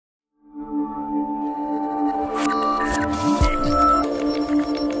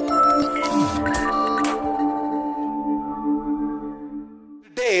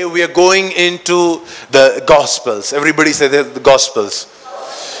we are going into the Gospels. Everybody say the Gospels.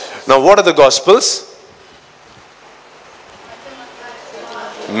 Now, what are the Gospels?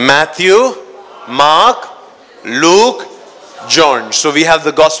 Matthew, Mark, Luke, John. So we have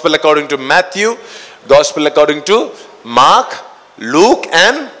the Gospel according to Matthew, Gospel according to Mark, Luke,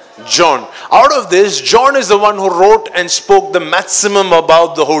 and John. Out of this, John is the one who wrote and spoke the maximum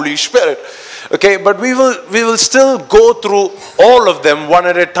about the Holy Spirit. Okay, but we will still go through all of them one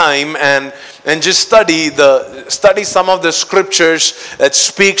at a time and just study some of the scriptures that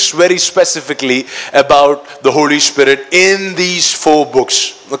speaks very specifically about the Holy Spirit in these 4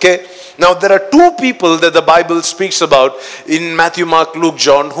 books. Okay, now there are 2 people that the Bible speaks about in Matthew, Mark, Luke,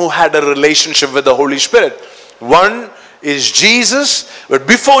 John who had a relationship with the Holy Spirit. One is Jesus, but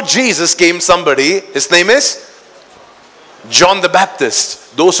before Jesus came somebody. His name is John the Baptist.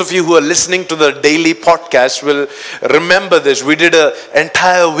 Those of you who are listening to the daily podcast will remember this. We did an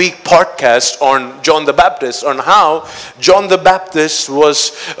entire week podcast on John the Baptist, on how John the Baptist was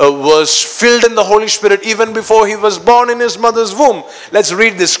filled in the Holy Spirit even before he was born in his mother's womb. Let's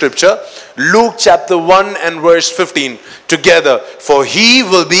read this scripture. Luke chapter 1 and verse 15 together. For he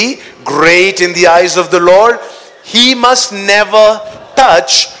will be great in the eyes of the Lord. He must never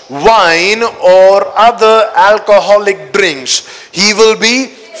touch wine or other alcoholic drinks. He will be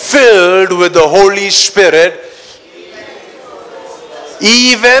filled with the Holy Spirit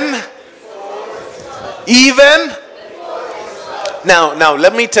even now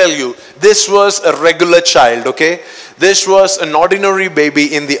let me tell you, this was a regular child, okay? This was an ordinary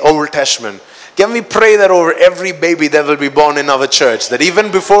baby in the Old Testament. Can we pray that over every baby that will be born in our church, that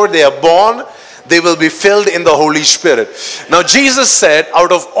even before they are born, they will be filled in the Holy Spirit. Now Jesus said,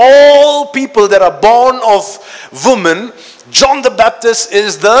 out of all people that are born of woman, John the Baptist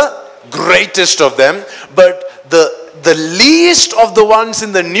is the greatest of them, but the least of the ones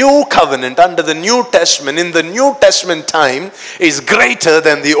in the new covenant, under the New Testament, in the New Testament time, is greater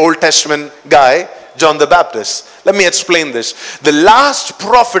than the Old Testament guy, John the Baptist. Let me explain this. The last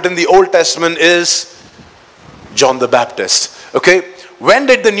prophet in the Old Testament is John the Baptist. Okay? When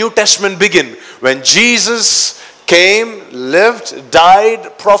did the New Testament begin? When Jesus came, lived,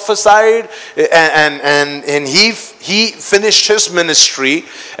 died, prophesied, and he finished his ministry,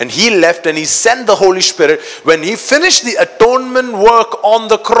 and he left and he sent the Holy Spirit. When he finished the atonement work on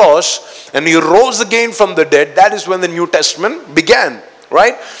the cross and he rose again from the dead, that is when the New Testament began.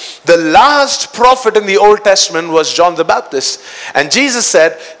 Right? The last prophet in the Old Testament was John the Baptist. And Jesus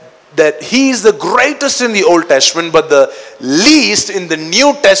said that he is the greatest in the Old Testament, but the least in the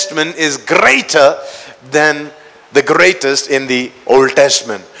New Testament is greater than the greatest in the Old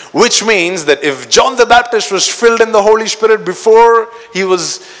Testament. Which means that if John the Baptist was filled in the Holy Spirit before he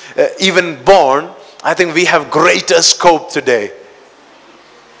was even born, I think we have greater scope today.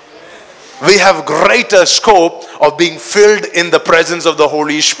 We have greater scope of being filled in the presence of the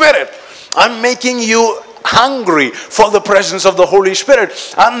Holy Spirit. I'm making you hungry for the presence of the Holy Spirit.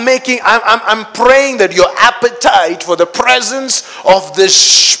 I'm praying that your appetite for the presence of the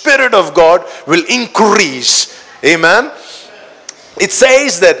Spirit of God will increase. Amen. It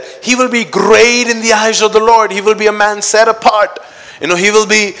says that he will be great in the eyes of the Lord. He will be a man set apart. You know, he will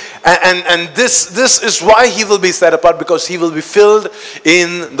be, and this is why he will be set apart, because he will be filled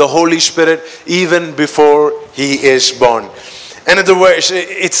in the Holy Spirit even before he is born. Another verse,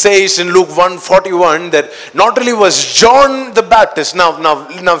 it says in Luke 1:41 that not only was John the Baptist,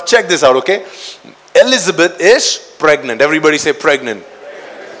 now check this out, okay? Elizabeth is pregnant. Everybody say pregnant.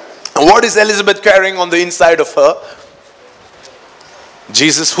 And what is Elizabeth carrying on the inside of her?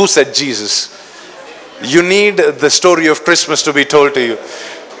 Jesus. Who said Jesus? You need the story of Christmas to be told to you.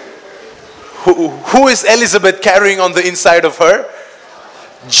 Who is Elizabeth carrying on the inside of her?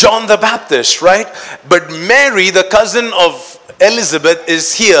 John the Baptist, right? But Mary, the cousin of Elizabeth,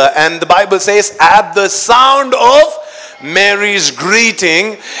 is here, and the Bible says at the sound of Mary's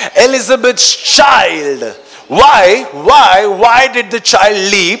greeting, Elizabeth's child. Why did the child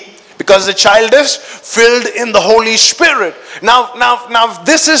leap? Because the child is filled in the Holy Spirit. Now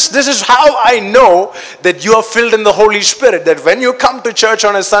this is how I know that you are filled in the Holy Spirit. That when you come to church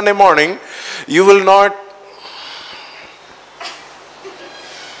on a Sunday morning, you will not.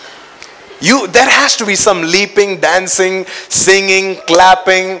 There has to be some leaping, dancing, singing,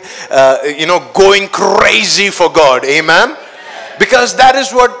 clapping, going crazy for God. Amen. Because that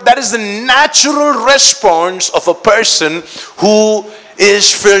is the natural response of a person who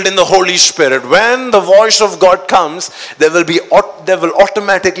is filled in the Holy Spirit. When the voice of God comes, there will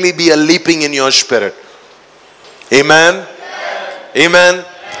automatically be a leaping in your spirit. Amen. Amen.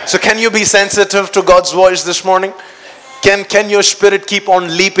 So can you be sensitive to God's voice this morning? Can your spirit keep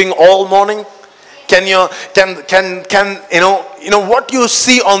on leaping all morning? Can what you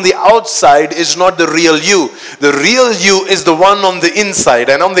see on the outside is not the real you. The real you is the one on the inside,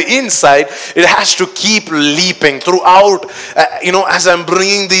 and on the inside it has to keep leaping throughout. As I'm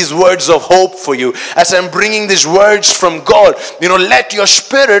bringing these words of hope for you, as I'm bringing these words from God, let your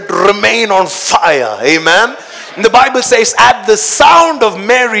spirit remain on fire. Amen. And the Bible says, at the sound of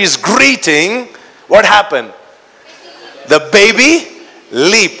Mary's greeting, what happened? The baby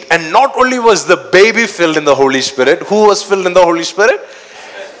leaped. And not only was the baby filled in the Holy Spirit, who was filled in the Holy Spirit?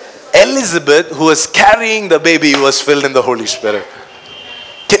 Elizabeth, who was carrying the baby, was filled in the Holy Spirit.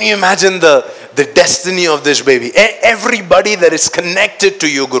 Can you imagine the destiny of this baby? Everybody that is connected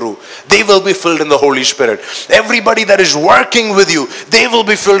to you, Guru, they will be filled in the Holy Spirit. Everybody that is working with you, they will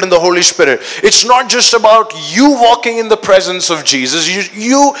be filled in the Holy Spirit. It's not just about you walking in the presence of Jesus,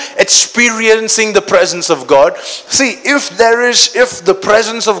 you experiencing the presence of God. See, if the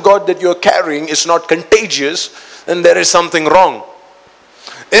presence of God that you're carrying is not contagious, then there is something wrong.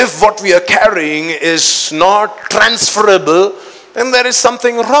 If what we are carrying is not transferable, then there is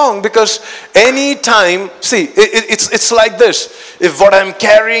something wrong. Because anytime, see, it's like this. If what I'm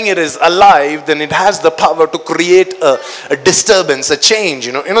carrying, it is alive, then it has the power to create a disturbance, a change.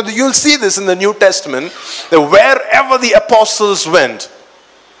 You'll see this in the New Testament, that wherever the apostles went,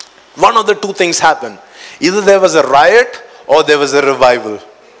 one of the two things happened. Either there was a riot or there was a revival.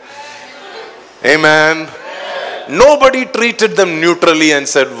 Amen. Nobody treated them neutrally and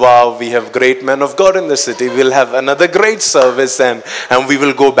said, wow, we have great men of God in the city. We'll have another great service and we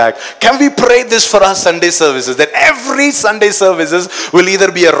will go back. Can we pray this for our Sunday services? That every Sunday services will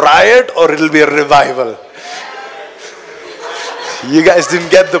either be a riot or it'll be a revival. You guys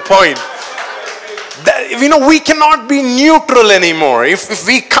didn't get the point. We cannot be neutral anymore. If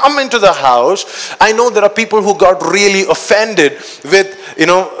we come into the house, I know there are people who got really offended with,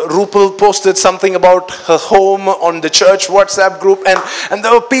 Rupal posted something about her home on the church WhatsApp group, and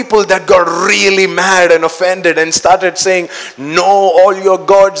there were people that got really mad and offended and started saying, no, all your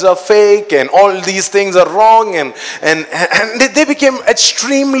gods are fake and all these things are wrong, and they became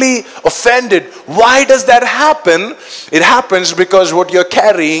extremely offended. Why does that happen? It happens because what you're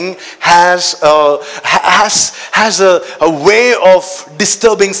carrying has a way of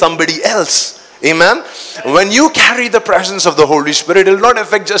disturbing somebody else. Amen. When you carry the presence of the Holy Spirit, it will not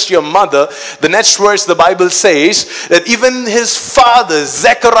affect just your mother. The next verse, the Bible says that even his father,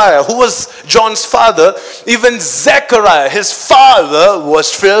 Zechariah, who was John's father, even Zechariah, his father,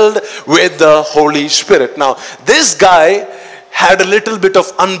 was filled with the Holy Spirit. Now, this guy had a little bit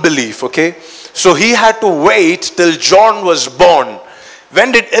of unbelief, okay? So he had to wait till John was born.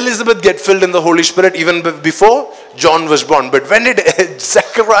 When did Elizabeth get filled in the Holy Spirit? Even before John was born. But when did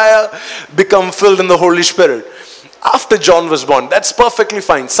Zechariah become filled in the Holy Spirit? After John was born. That's perfectly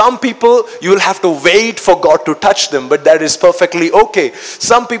fine. Some people, you will have to wait for God to touch them, but that is perfectly okay.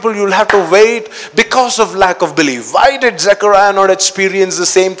 Some people, you will have to wait because of lack of belief. Why did Zechariah not experience the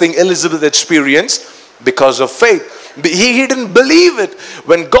same thing Elizabeth experienced? Because of faith. He didn't believe it.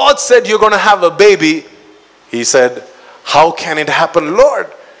 When God said, you're going to have a baby, he said, how can it happen, Lord?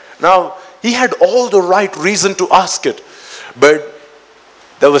 Now, he had all the right reason to ask it, but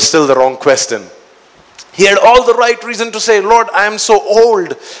that was still the wrong question. He had all the right reason to say, Lord, I am so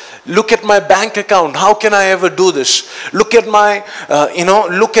old. Look at my bank account. How can I ever do this? Look at my,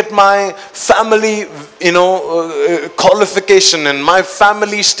 look at my family, qualification and my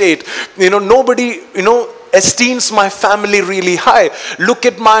family state. Nobody, esteems my family really high. Look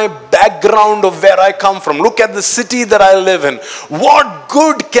at my background of where I come from. Look at the city that I live in. What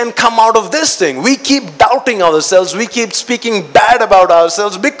good can come out of this thing? We keep doubting ourselves. We keep speaking bad about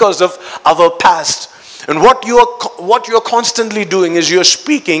ourselves because of our past. And what you're constantly doing is you're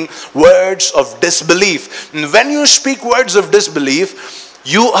speaking words of disbelief. And when you speak words of disbelief,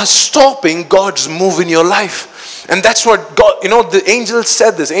 you are stopping God's move in your life. And that's what God, the angel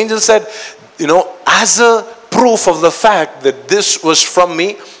said this. Angel said, as a proof of the fact that this was from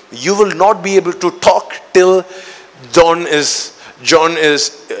me, you will not be able to talk till John is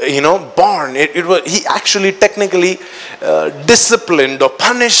born. He actually technically disciplined or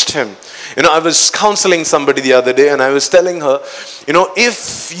punished him. I was counseling somebody the other day and I was telling her,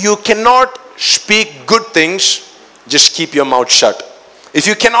 if you cannot speak good things, just keep your mouth shut. If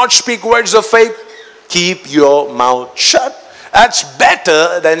you cannot speak words of faith, keep your mouth shut. That's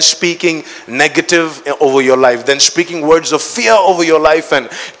better than speaking negative over your life, than speaking words of fear over your life and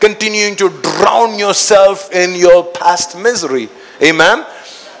continuing to drown yourself in your past misery. Amen.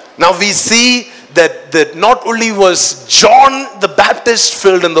 Now we see that not only was John the Baptist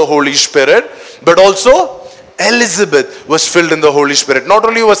filled in the Holy Spirit, but also Elizabeth was filled in the Holy Spirit. Not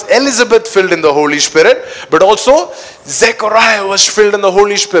only was Elizabeth filled in the Holy Spirit, but also Zechariah was filled in the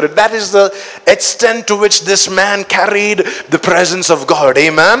Holy Spirit. That is the extent to which this man carried the presence of God.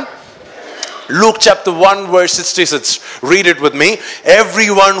 Amen. Luke chapter 1 verse 66. Read it with me.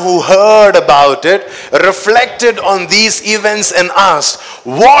 Everyone who heard about it reflected on these events and asked,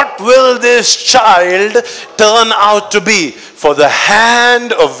 what will this child turn out to be? For the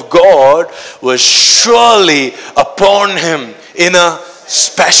hand of God was surely upon him in a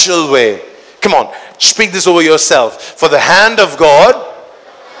special way. Come on, speak this over yourself. For the hand of God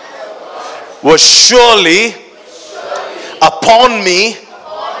was surely upon me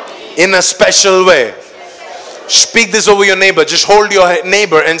in a special way. Speak this over your neighbor. Just hold your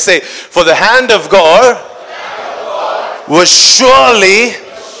neighbor and say, for the hand of God was surely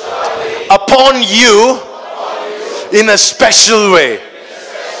upon you in a special way.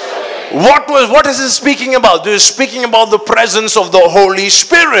 What is he speaking about? He is speaking about the presence of the Holy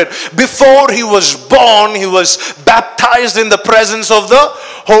Spirit. Before he was born, he was baptized in the presence of the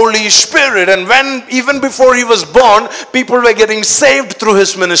Holy Spirit. And even before he was born, people were getting saved through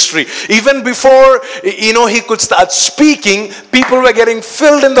his ministry. Even before, he could start speaking, people were getting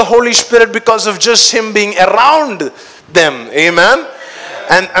filled in the Holy Spirit because of just him being around them. Amen.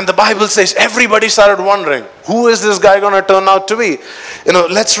 And the Bible says everybody started wondering, who is this guy going to turn out to be?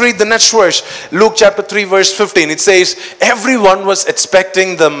 Let's read the next verse. Luke chapter 3 verse 15. It says, everyone was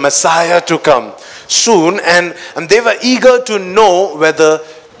expecting the Messiah to come soon, and they were eager to know whether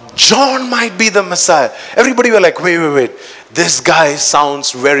John might be the Messiah. Everybody were like, wait. This guy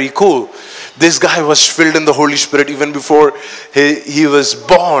sounds very cool. This guy was filled in the Holy Spirit even before he was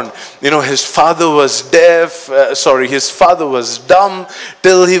born. His father was his father was dumb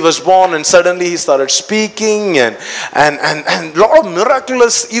till he was born, and suddenly he started speaking, and a lot of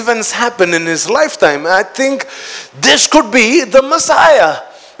miraculous events happened in his lifetime. I think this could be the Messiah.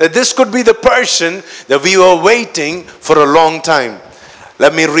 That this could be the person that we were waiting for a long time.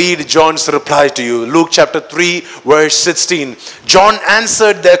 Let me read John's reply to you. Luke chapter 3 verse 16. John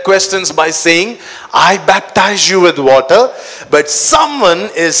answered their questions by saying, I baptize you with water, but someone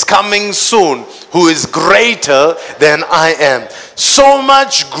is coming soon who is greater than I am. So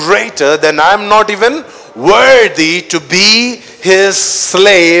much greater that I am not even worthy to be his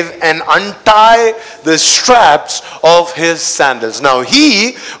slave and untie the straps of his sandals. Now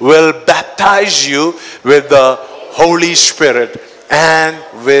he will baptize you with the Holy Spirit and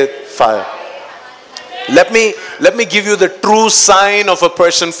with fire. Let me give you the true sign of a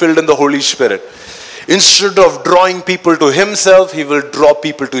person filled in the Holy Spirit. Instead of drawing people to himself, he will draw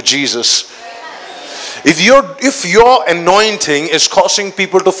people to Jesus. If your anointing is causing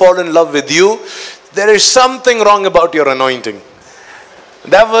people to fall in love with you, there is something wrong about your anointing.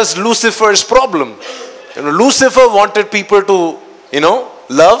 That was Lucifer's problem. Lucifer wanted people to,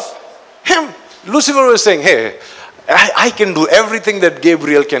 love him. Lucifer was saying, hey, I can do everything that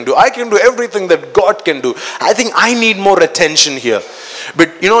Gabriel can do. I can do everything that God can do. I think I need more attention here.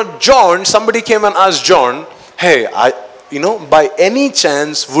 But John, somebody came and asked John, hey, by any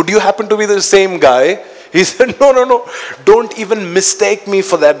chance, would you happen to be the same guy? He said, no, don't even mistake me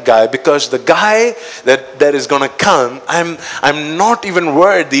for that guy, because the guy that is going to come, I'm not even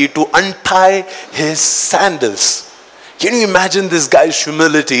worthy to untie his sandals. Can you imagine this guy's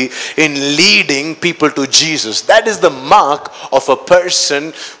humility in leading people to Jesus? That is the mark of a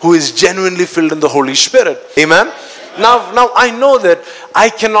person who is genuinely filled in the Holy Spirit. Amen? Now I know that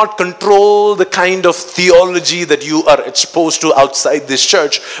I cannot control the kind of theology that you are exposed to outside this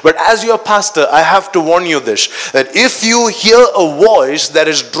church. But as your pastor, I have to warn you this, that if you hear a voice that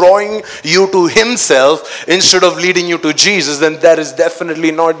is drawing you to himself instead of leading you to Jesus, then that is definitely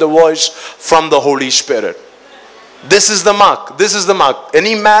not the voice from the Holy Spirit. This is the mark. This is the mark.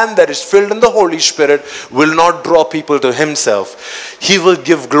 Any man that is filled in the Holy Spirit will not draw people to himself. He will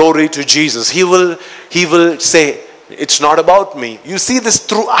give glory to Jesus. He will say, it's not about me. You see this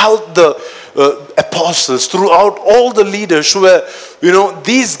throughout the apostles, throughout all the leaders who were,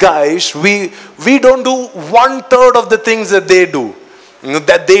 these guys, we don't do 1/3 of the things that they do.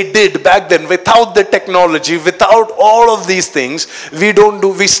 That they did back then, without the technology, without all of these things, we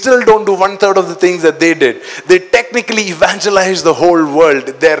still don't do 1/3 of the things that they did. They technically evangelized the whole world,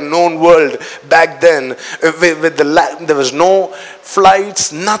 their known world back then. There was no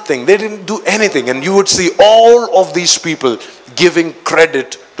flights, nothing. They didn't do anything. And you would see all of these people giving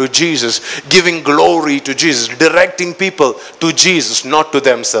credit to Jesus, giving glory to Jesus, directing people to Jesus, not to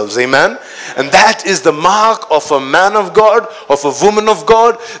themselves. Amen? And that is the mark of a man of God, of a woman of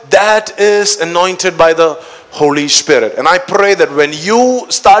God, that is anointed by the Holy Spirit. And I pray that when you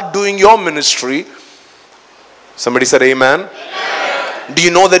start doing your ministry, Somebody said amen. Do you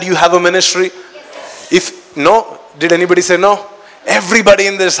know that you have a ministry? If no, did anybody say no? Everybody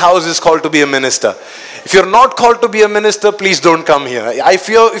in this house is called to be a minister. If you're not called to be a minister, please don't come here. If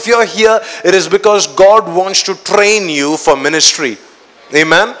you're here, it is because God wants to train you for ministry.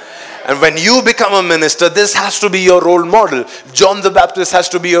 Amen. And when you become a minister, this has to be your role model. John the Baptist has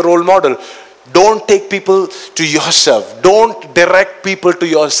to be your role model. Don't take people to yourself. Don't direct people to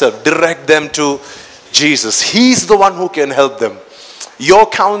yourself. Direct them to Jesus. He's the one who can help them. Your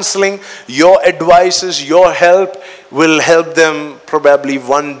counseling, your advices, your help will help them probably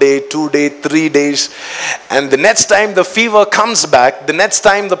 1 day, 2 days, 3 days. And the next time the fever comes back, the next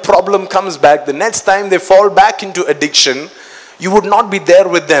time the problem comes back, the next time they fall back into addiction, you would not be there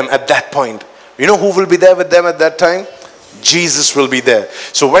with them at that point. You know who will be there with them at that time? Jesus will be there.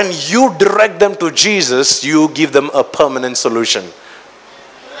 So when you direct them to Jesus, you give them a permanent solution.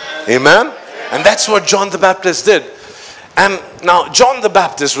 Amen? And that's what John the Baptist did. And now John the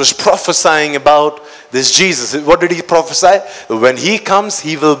Baptist was prophesying about this Jesus. What did he prophesy? When he comes,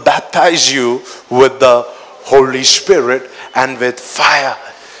 he will baptize you with the Holy Spirit and with fire.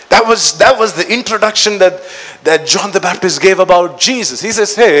 That was the introduction that John the Baptist gave about Jesus. He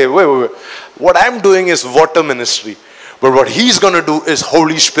says, hey, wait. What I'm doing is water ministry. But what he's going to do is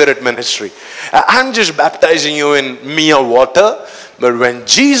Holy Spirit ministry. I'm just baptizing you in mere water. But when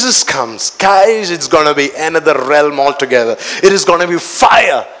Jesus comes, guys, it's going to be another realm altogether. It is going to be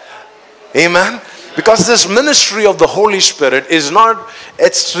fire. Amen. Because this ministry of the Holy Spirit is not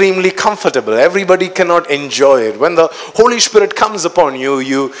extremely comfortable. Everybody cannot enjoy it. When the Holy Spirit comes upon you,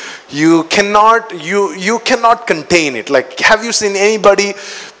 you cannot contain it. Like, have you seen anybody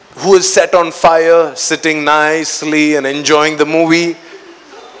who is set on fire, sitting nicely and enjoying the movie?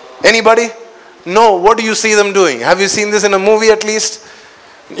 Anybody? No. What do you see them doing? Have you seen this in a movie at least?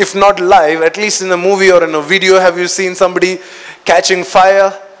 If not live, at least in a movie or in a video, have you seen somebody catching fire?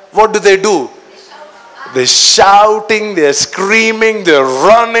 What do? They're shouting, they're screaming, they're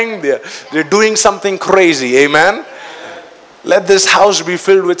running, they're doing something crazy. Amen? Let this house be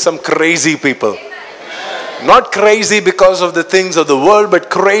filled with some crazy people. Not crazy because of the things of the world, but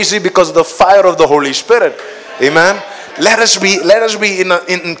crazy because of the fire of the Holy Spirit. Amen? Let us be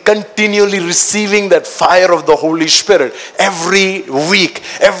in continually receiving that fire of the Holy Spirit every week,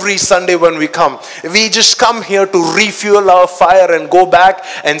 every Sunday when we come. We just come here to refuel our fire and go back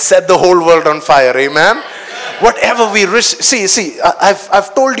and set the whole world on fire. Amen? Whatever we see,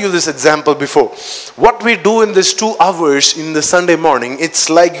 I've told you this example before. What we do in this 2 hours in the Sunday morning, it's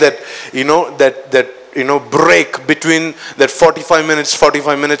like that, break between that 45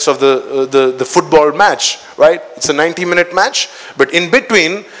 minutes of the football match, right? It's a 90-minute match, but in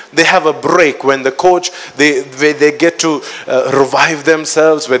between they have a break when the coach, where they get to revive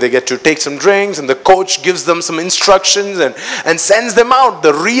themselves, where they get to take some drinks, and the coach gives them some instructions and sends them out.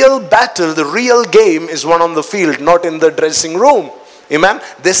 The real battle, the real game is won on the field, not in the dressing room. Amen?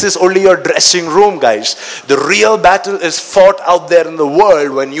 This is only your dressing room, guys. The real battle is fought out there in the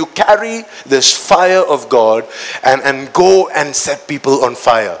world when you carry this fire of God and go and set people on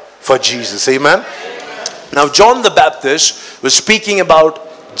fire for Jesus. Amen? Now, John the Baptist was speaking about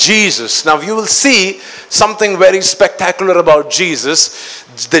Jesus. Now, you will see something very spectacular about Jesus.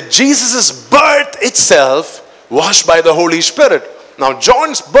 That Jesus' birth itself was by the Holy Spirit. Now,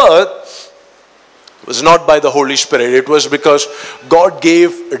 John's birth was not by the Holy Spirit. It was because God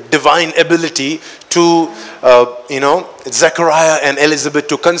gave a divine ability to, Zechariah and Elizabeth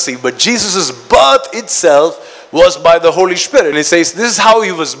to conceive. But Jesus' birth itself was by the Holy Spirit. And it says, this is how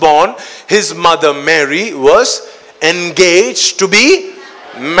he was born. His mother Mary was engaged to be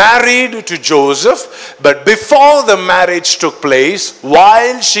married to Joseph. But before the marriage took place,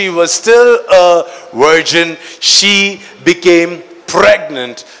 while she was still a virgin, she became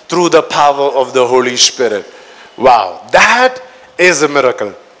pregnant through the power of the Holy Spirit. Wow, that is a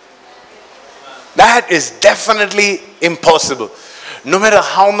miracle. That is definitely impossible. No matter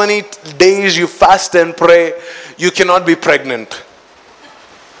how many days you fast and pray, you cannot be pregnant.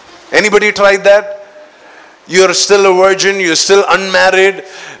 Anybody tried that? You're still a virgin, you're still unmarried,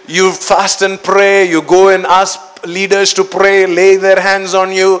 you fast and pray, you go and ask leaders to pray, lay their hands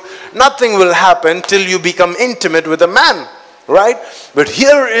on you. Nothing will happen till you become intimate with a man. Right? But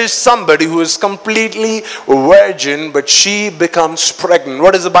here is somebody who is completely virgin, but she becomes pregnant.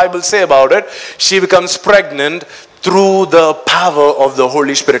 What does the Bible say about it? She becomes pregnant through the power of the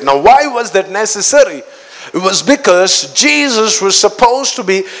Holy Spirit. Now, why was that necessary? It was because Jesus was supposed to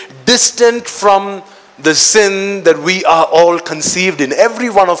be distant from the sin that we are all conceived in. Every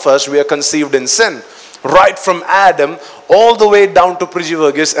one of us, we are conceived in sin. right from Adam all the way down to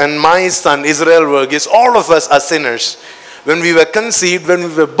Priji and my son Israel Verghese, all of us are sinners. When we were conceived, when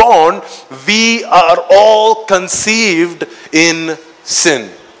we were born, we are all conceived in sin.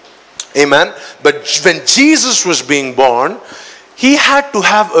 Amen. But when Jesus was being born, he had to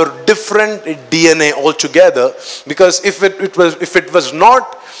have a different DNA altogether, because if it was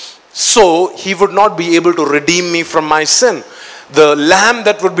not so, he would not be able to redeem me from my sin. The lamb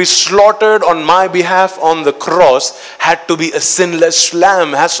that would be slaughtered on my behalf on the cross had to be a sinless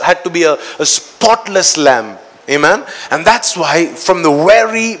lamb, had to be a spotless lamb. Amen. And that's why from the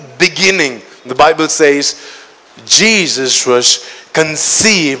very beginning, the Bible says Jesus was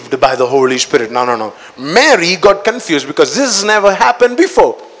conceived by the Holy Spirit. No. Mary got confused because this has never happened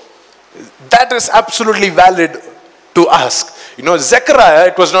before. That is absolutely valid to ask. You know, Zechariah,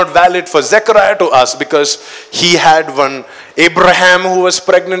 it was not valid for Zechariah to ask because he had one Abraham who was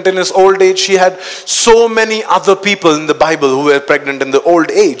pregnant in his old age. He had so many other people in the Bible who were pregnant in the old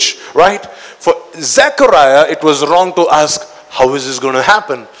age, right? For Zechariah, it was wrong to ask, how is this going to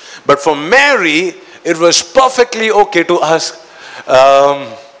happen? But for Mary, it was perfectly okay to ask,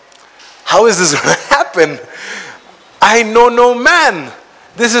 how is this going to happen? I know no man.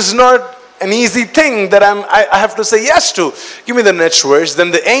 This is not an easy thing that I have to say yes to. Give me the next verse.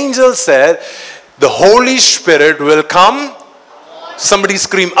 Then the angel said, the Holy Spirit will come. Somebody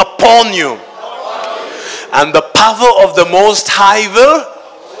scream, upon you. And the power of the Most High will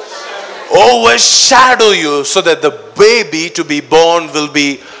overshadow you, so that the baby to be born will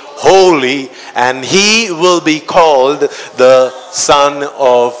be holy, and he will be called the Son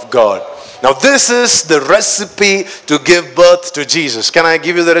of God. Now this is the recipe to give birth to Jesus. Can I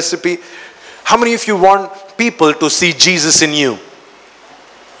give you the recipe? How many of you want people to see Jesus in you?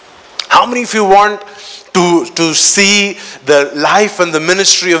 How many of you want to see the life and the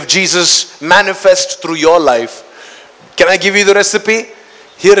ministry of Jesus manifest through your life? Can I give you the recipe?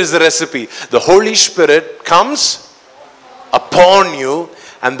 Here is the recipe. The Holy Spirit comes upon you,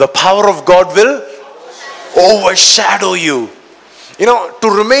 and the power of God will overshadow you. You know, to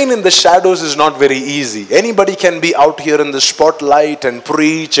remain in the shadows is not very easy. Anybody can be out here in the spotlight and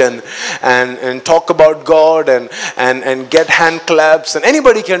preach and talk about God and get hand claps, and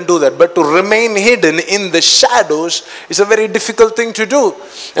anybody can do that. But to remain hidden in the shadows is a very difficult thing to do.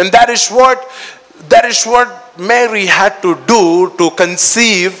 And that is what Mary had to do to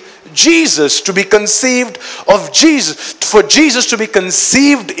conceive Jesus, to be conceived of Jesus. For Jesus to be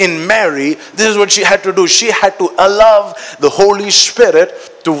conceived in Mary, this is what she had to do. She had to allow the Holy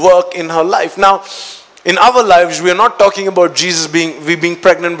Spirit to work in her life. Now, in our lives, we are not talking about Jesus being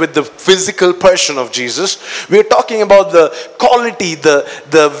pregnant with the physical person of Jesus. We are talking about the quality,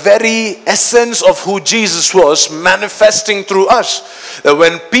 the very essence of who Jesus was manifesting through us. That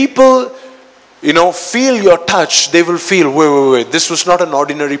when people feel your touch, they will feel, wait, this was not an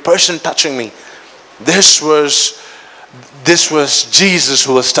ordinary person touching me. This was Jesus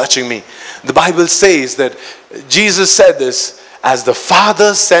who was touching me. The Bible says that Jesus said this, as the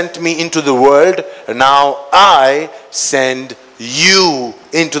Father sent me into the world, now I send you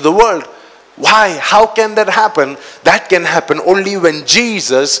into the world. Why? How can that happen? That can happen only when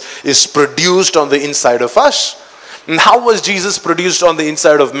Jesus is produced on the inside of us. And how was Jesus produced on the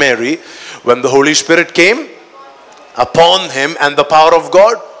inside of Mary? When the Holy Spirit came upon him and the power of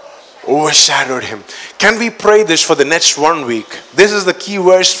God overshadowed him. Can we pray this for the next 1 week? This is the key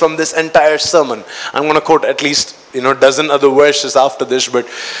verse from this entire sermon. I'm going to quote at least a dozen other verses after this, but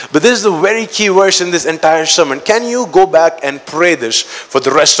this is the very key verse in this entire sermon. Can you go back and pray this for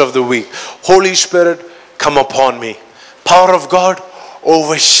the rest of the week? Holy Spirit, come upon me. Power of God,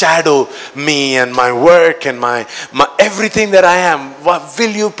 overshadow me and my work and my everything that I am.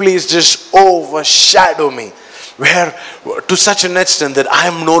 Will you please just overshadow me? Where to such an extent that I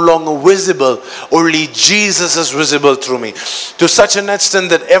am no longer visible, only Jesus is visible through me. To such an extent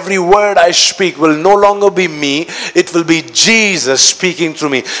that every word I speak will no longer be me, it will be Jesus speaking through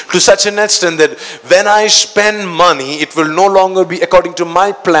me. To such an extent that when I spend money, it will no longer be according to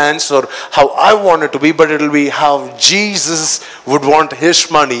my plans or how I want it to be, but it will be how Jesus would want his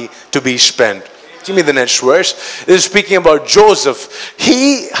money to be spent. Give me the next verse. It is speaking about Joseph.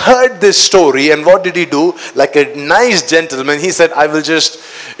 He heard this story, and what did he do? Like a nice gentleman, he said, I will just,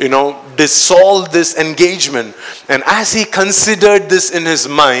 dissolve this engagement. And as he considered this in his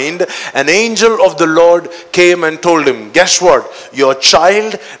mind, an angel of the Lord came and told him, guess what? Your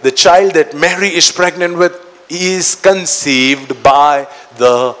child, the child that Mary is pregnant with, is conceived by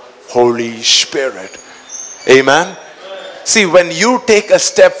the Holy Spirit. Amen. See, when you take a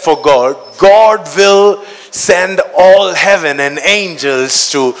step for God, God will send all heaven and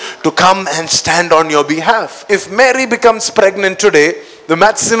angels to come and stand on your behalf. If Mary becomes pregnant today, the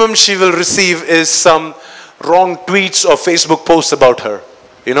maximum she will receive is some wrong tweets or Facebook posts about her.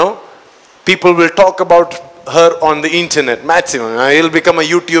 You know, people will talk about her on the internet, maximum. It'll become a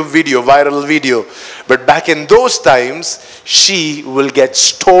YouTube video, viral video. But back in those times, she will get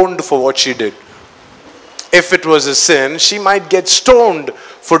stoned for what she did. If it was a sin, she might get stoned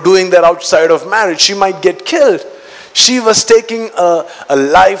for doing that outside of marriage. She might get killed. She was taking a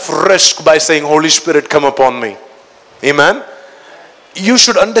life risk by saying, Holy Spirit, come upon me. Amen. You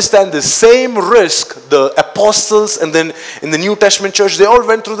should understand the same risk. The apostles and then in the New Testament church, they all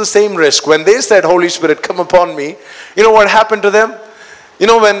went through the same risk. When they said, Holy Spirit, come upon me, you know what happened to them? You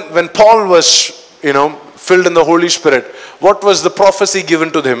know, when Paul was, filled in the Holy Spirit, what was the prophecy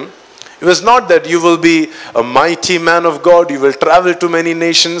given to him? It was not that you will be a mighty man of God, you will travel to many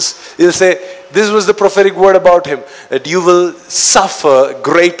nations. He'll say, this was the prophetic word about him, that you will suffer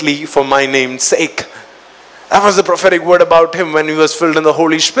greatly for my name's sake. That was the prophetic word about him when he was filled in the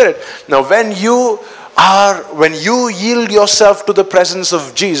Holy Spirit. Now when you yield yourself to the presence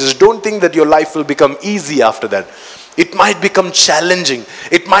of Jesus, don't think that your life will become easy after that. It might become challenging.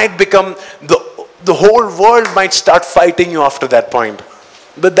 It might become, the whole world might start fighting you after that point.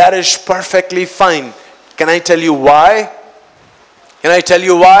 But that is perfectly fine. Can I tell you why? Can I tell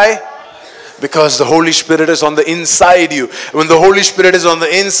you why? Because the Holy Spirit is on the inside you. When the Holy Spirit is on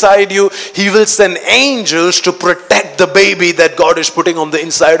the inside you, He will send angels to protect the baby that God is putting on the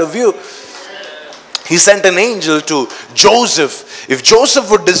inside of you. He sent an angel to Joseph. If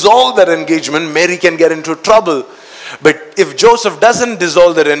Joseph would dissolve that engagement, Mary can get into trouble. But if Joseph doesn't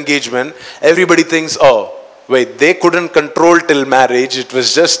dissolve that engagement, everybody thinks, oh, wait, they couldn't control till marriage. It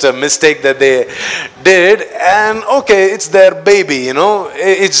was just a mistake that they did. And okay, it's their baby,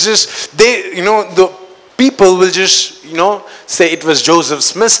 It's just, the people will just, say it was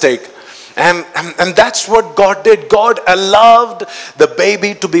Joseph's mistake. And that's what God did. God allowed the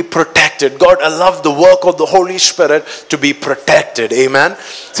baby to be protected. God allowed the work of the Holy Spirit to be protected. Amen.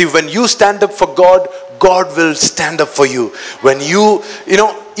 See, when you stand up for God, God will stand up for you. When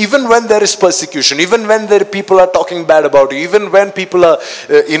even when there is persecution, even when people are talking bad about you, even when people are,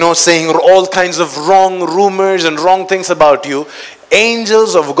 saying all kinds of wrong rumors and wrong things about you,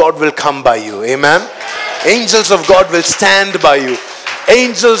 angels of God will come by you. Amen. Angels of God will stand by you.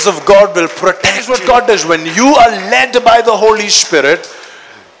 Angels of God will protect you. That's what God does. When you are led by the Holy Spirit,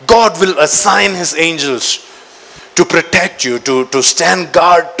 God will assign His angels to protect you, to stand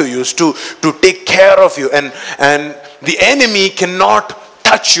guard to you, to take care of you. And the enemy cannot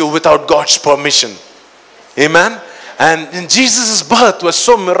touch you without God's permission. Amen. And Jesus' birth was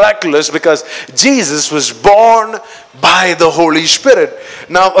so miraculous because Jesus was born by the Holy Spirit.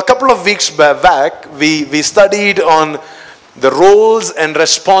 Now, a couple of weeks back, we studied on the roles and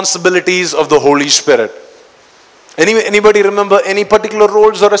responsibilities of the Holy Spirit. Anybody remember any particular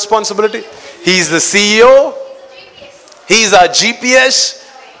roles or responsibility? He's the CEO. He's our GPS.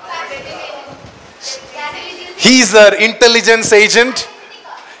 He's our intelligence agent.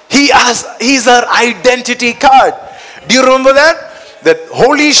 He's our identity card. Do you remember that? That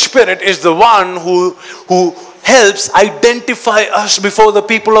Holy Spirit is the one who helps identify us before the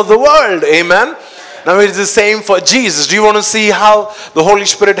people of the world. Amen. Now it's the same for Jesus. Do you want to see how the Holy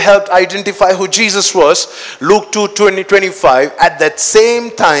Spirit helped identify who Jesus was? Luke 2:20-25. At that same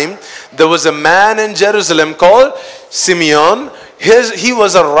time, there was a man in Jerusalem called Simeon. He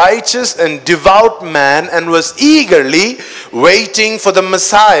was a righteous and devout man and was eagerly waiting for the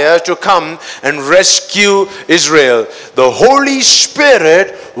Messiah to come and rescue Israel. The Holy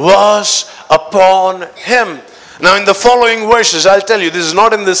Spirit was upon him. Now in the following verses, I'll tell you, this is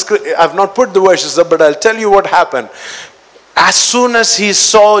not in the script, I've not put the verses up, but I'll tell you what happened. As soon as he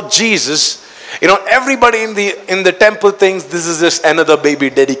saw Jesus, everybody in the temple thinks this is just another baby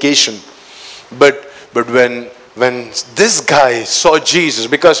dedication. But when this guy saw Jesus,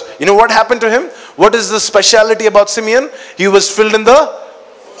 because what happened to him? What is the speciality about Simeon? He was filled in the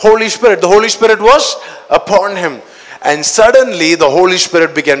Holy Spirit. The Holy Spirit was upon him. And suddenly the Holy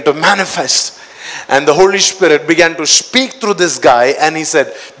Spirit began to manifest. And the Holy Spirit began to speak through this guy, and he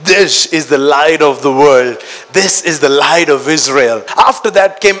said, this is the light of the world. This is the light of Israel. After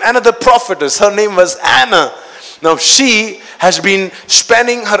that came another prophetess. Her name was Anna. Now she has been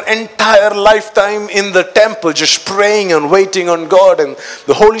spending her entire lifetime in the temple just praying and waiting on God, and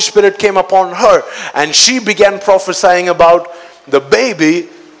the Holy Spirit came upon her and she began prophesying about the baby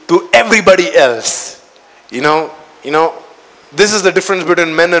to everybody else. This is the difference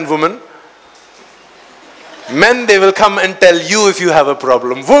between men and women. Men, they will come and tell you if you have a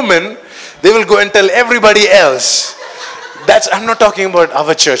problem. Women, They will go and tell everybody else. I'm not talking about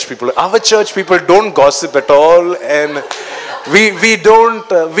our church people. Our church people don't gossip at all, and we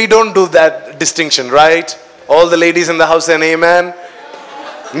don't do that distinction, right? All the ladies in the house say amen.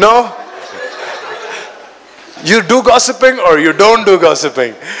 No? You do gossiping or you don't do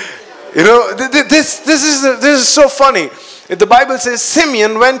gossiping. You know, this is so funny. The Bible says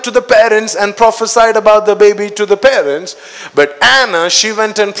Simeon went to the parents and prophesied about the baby to the parents, but Anna, she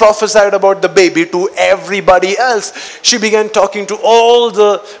went and prophesied about the baby to everybody else. She began talking to all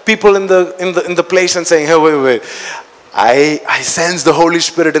the people in the place and saying, "Hey, wait. I sense the Holy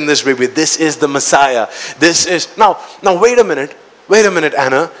Spirit in this baby. This is the Messiah. This is..." Now wait a minute,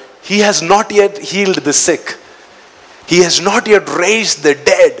 Anna. He has not yet healed the sick. He has not yet raised the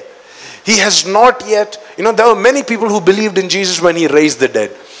dead. He has not yet, there were many people who believed in Jesus when he raised the dead.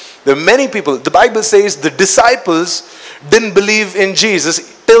 There are many people. The Bible says the disciples didn't believe in Jesus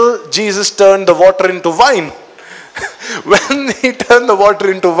till Jesus turned the water into wine. When he turned the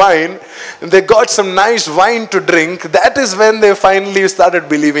water into wine, they got some nice wine to drink. That is when they finally started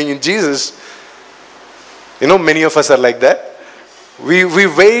believing in Jesus. Many of us are like that. We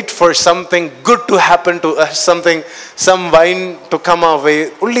wait for something good to happen to us, some wine to come our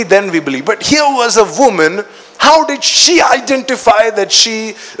way. Only then we believe. But here was a woman. How did she identify that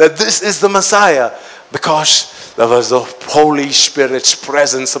this is the Messiah? Because there was the Holy Spirit's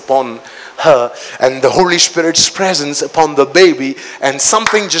presence upon her, and the Holy Spirit's presence upon the baby, and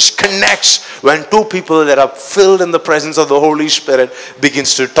something just connects when two people that are filled in the presence of the Holy Spirit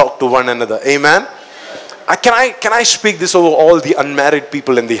begins to talk to one another. Amen. Can I speak this over all the unmarried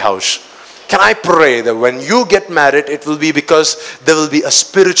people in the house? Can I pray that when you get married, it will be because there will be a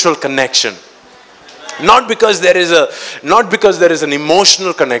spiritual connection. Not because there is an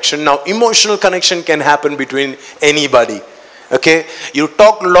emotional connection. Now, emotional connection can happen between anybody. Okay, you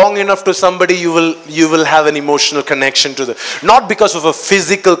talk long enough to somebody, you will have an emotional connection to not because of a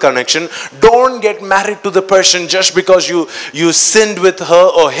physical connection. Don't get married to the person just because you sinned with her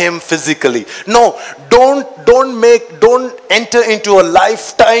or him physically. No, don't enter into a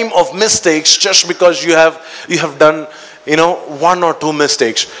lifetime of mistakes just because you have done one or two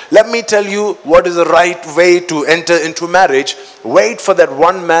mistakes. Let me tell you what is the right way to enter into marriage. Wait for that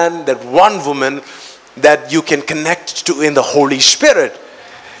one man, that one woman that you can connect to in the Holy Spirit.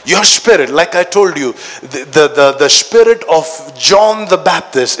 Your spirit, like I told you, the spirit of John the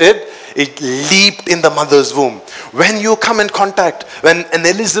Baptist, it leaped in the mother's womb. When you come in contact, when an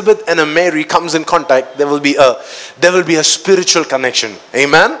Elizabeth and a Mary comes in contact, there will be a spiritual connection.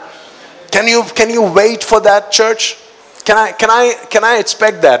 Amen. Can you wait for that, church? Can I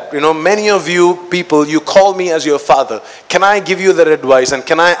expect that? Many of you people, you call me as your father. Can I give you that advice? And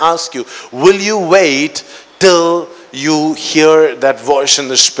can I ask you, will you wait till you hear that voice in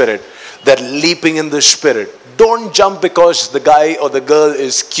the Spirit, that leaping in the Spirit? Don't jump because the guy or the girl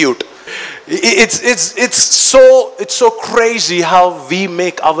is cute. It's so crazy how we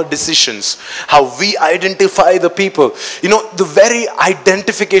make our decisions, how we identify the people. The very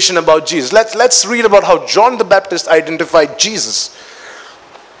identification about Jesus. Let's read about how John the Baptist identified Jesus.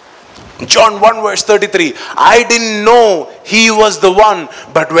 John 1 verse 33. I didn't know he was the one,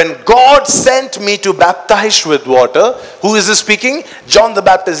 but when God sent me to baptize with water. Who is this speaking? John the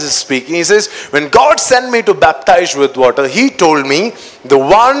Baptist is speaking. He says, when God sent me to baptize with water, he told me, the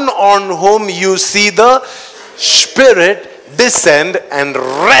one on whom you see the Spirit descend and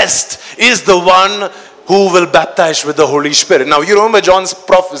rest is the one who will baptize with the Holy Spirit. Now you remember John's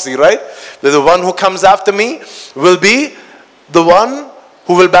prophecy, right? That the one who comes after me will be the one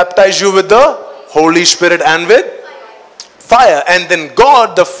who will baptize you with the Holy Spirit and with fire. And then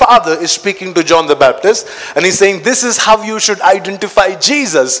God the Father is speaking to John the Baptist, and he's saying, this is how you should identify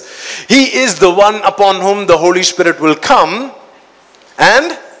Jesus. He is the one upon whom the Holy Spirit will come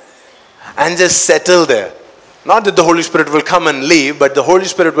and just settle there. Not that the Holy Spirit will come and leave, but the Holy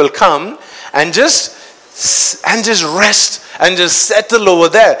Spirit will come and just rest and just settle over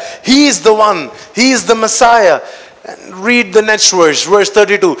there. He is the one. He is the Messiah. And read the next verse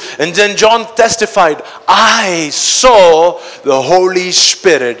 32. And then John testified, I saw the Holy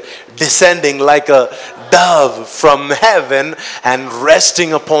Spirit descending like a dove from heaven and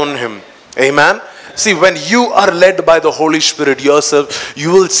resting upon him. Amen. See, when you are led by the Holy Spirit yourself,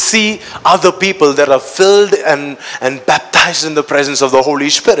 you will see other people that are filled and baptized in the presence of the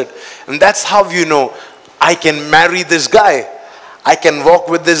Holy Spirit. And that's how you know, I can marry this guy. I can walk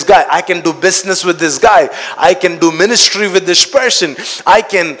with this guy. I can do business with this guy. I can do ministry with this person. I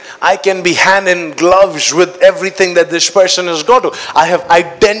can be hand in gloves with everything that this person has got to. I have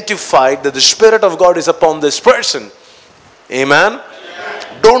identified that the Spirit of God is upon this person. Amen.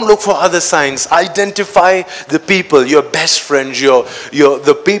 Don't look for other signs. Identify the people, your best friends,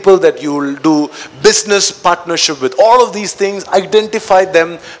 the people that you will do business partnership with. All of these things, identify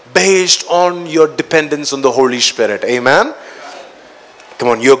them based on your dependence on the Holy Spirit. Amen? Come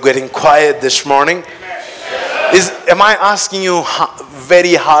on, you're getting quiet this morning. Am I asking you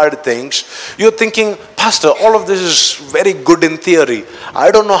very hard things? You're thinking, Pastor, all of this is very good in theory.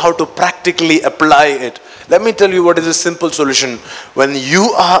 I don't know how to practically apply it. Let me tell you what is a simple solution. When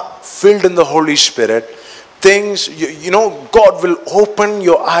you are filled in the Holy Spirit, things, God will open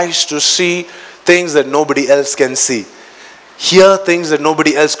your eyes to see things that nobody else can see. Hear things that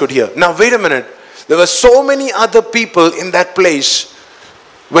nobody else could hear. Now, wait a minute. There were so many other people in that place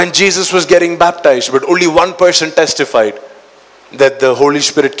when Jesus was getting baptized, but only one person testified that the Holy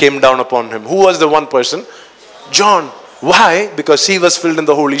Spirit came down upon him. Who was the one person? John. Why? Because he was filled in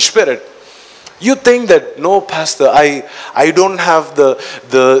the Holy Spirit. You think that, no, Pastor, I don't have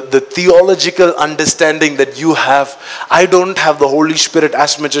the theological understanding that you have. I don't have the Holy Spirit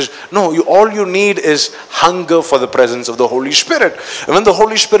as much as... No, all you need is hunger for the presence of the Holy Spirit. And when the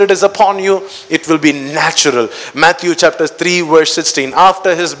Holy Spirit is upon you, it will be natural. Matthew chapter 3 verse 16.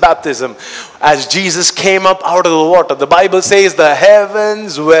 After his baptism, as Jesus came up out of the water, the Bible says the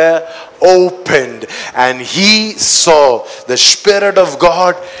heavens were opened and he saw the Spirit of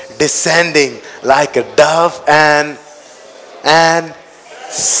God descending like a dove and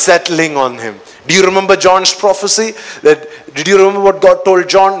settling on him. Do you remember John's prophecy? Did you remember what God told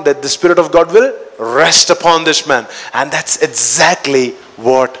John? That the Spirit of God will rest upon this man. And that's exactly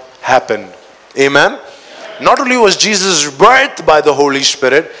what happened. Amen? Not only was Jesus birthed by the Holy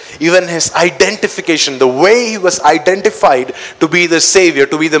Spirit, even his identification, the way he was identified to be the Savior,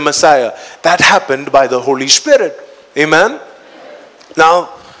 to be the Messiah, that happened by the Holy Spirit. Amen? Now,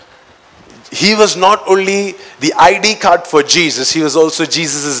 he was not only the ID card for Jesus, he was also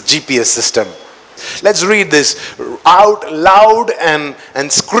Jesus' GPS system. Let's read this out loud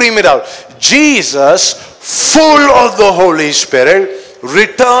and scream it out. Jesus, full of the Holy Spirit,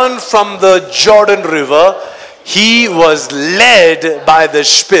 returned from the Jordan River. He was led by the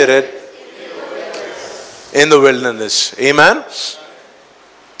Spirit in the wilderness. Amen?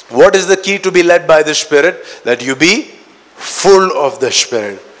 What is the key to be led by the Spirit? That you be full of the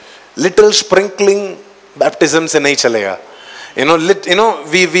Spirit. Little sprinkling baptisms in Chalaya.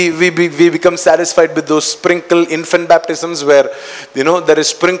 We become satisfied with those sprinkle infant baptisms where, there is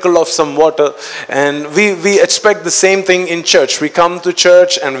sprinkle of some water, and we expect the same thing in church. We come to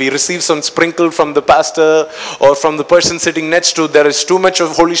church and we receive some sprinkle from the pastor or from the person sitting next to. There is too much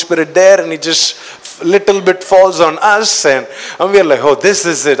of Holy Spirit there, and it just little bit falls on us, and we are like, oh, this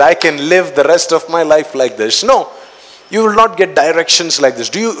is it. I can live the rest of my life like this. No. You will not get directions like this.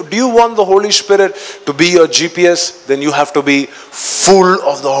 Do you want the Holy Spirit to be your GPS? Then you have to be full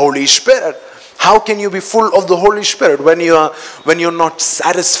of the Holy Spirit. How can you be full of the Holy Spirit when you're not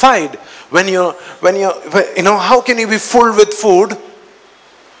satisfied? How can you be full with food?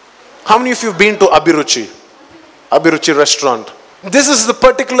 How many of you have been to Abhiruchi restaurant? This is the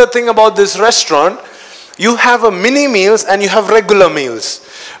particular thing about this restaurant. You have a mini meals and you have regular meals.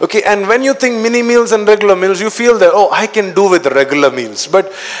 Okay, and when you think mini meals and regular meals, you feel that, oh, I can do with the regular meals.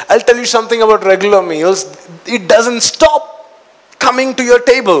 But I'll tell you something about regular meals. It doesn't stop coming to your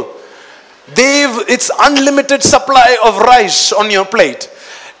table. It's unlimited supply of rice on your plate.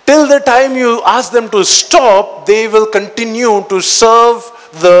 Till the time you ask them to stop, they will continue to serve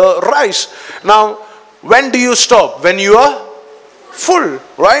the rice. Now, when do you stop? When you are full,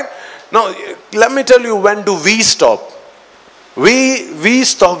 right? Now, let me tell you, when do we stop? We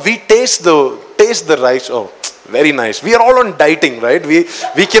stop, we taste the rice. Oh, very nice. We are all on dieting, right? We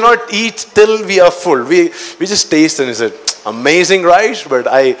cannot eat till we are full. We just taste and we say, amazing rice, but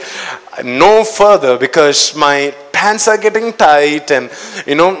I no further because my pants are getting tight and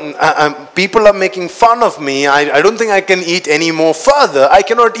people are making fun of me. I don't think I can eat any more further. I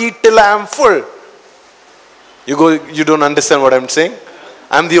cannot eat till I am full. You don't understand what I'm saying?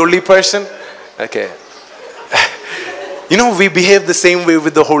 I'm the only person? Okay. We behave the same way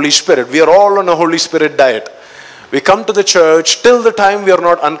with the Holy Spirit. We are all on a Holy Spirit diet. We come to the church till the time we are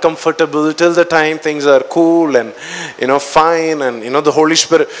not uncomfortable, till the time things are cool and, fine. And, the Holy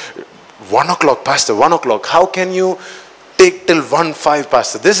Spirit, 1 o'clock, Pastor, 1 o'clock. How can you take till 1:05,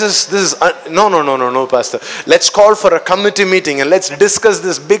 Pastor? This is no, Pastor. Let's call for a committee meeting and let's discuss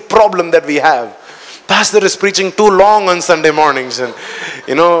this big problem that we have. Pastor is preaching too long on Sunday mornings, and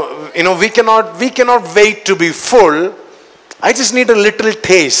we cannot wait to be full. I just need a little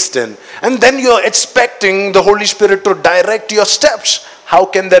taste, and then you're expecting the Holy Spirit to direct your steps. How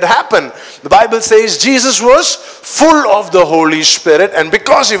can that happen? The Bible says Jesus was full of the Holy Spirit, and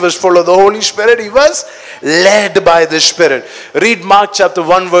because he was full of the Holy Spirit, he was led by the Spirit. Read Mark chapter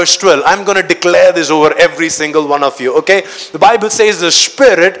 1 verse 12. I'm going to declare this over every single one of you, okay? The Bible says the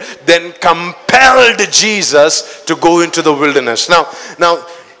Spirit then compelled Jesus to go into the wilderness. Now,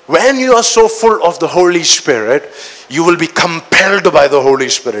 when you are so full of the Holy Spirit, you will be compelled by the Holy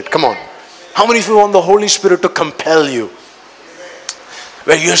Spirit. Come on. How many of you want the Holy Spirit to compel you?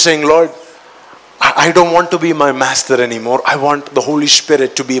 Where you're saying, Lord, I don't want to be my master anymore. I want the Holy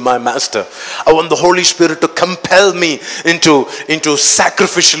Spirit to be my master. I want the Holy Spirit to compel me into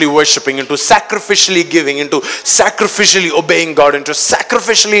sacrificially worshiping, into sacrificially giving, into sacrificially obeying God, into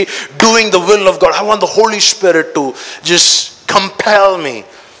sacrificially doing the will of God. I want the Holy Spirit to just compel me.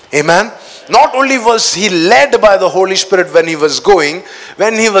 Amen. Not only was he led by the Holy Spirit when he was going,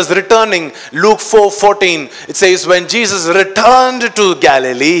 when he was returning, Luke 4:14, it says, when Jesus returned to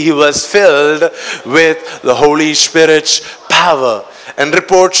Galilee, he was filled with the Holy Spirit's power. And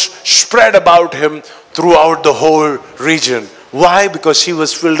reports spread about him throughout the whole region. Why? Because he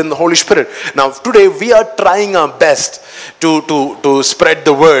was filled in the Holy Spirit. Now today we are trying our best to spread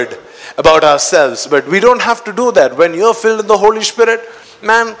the word about ourselves. But we don't have to do that. When you're filled in the Holy Spirit,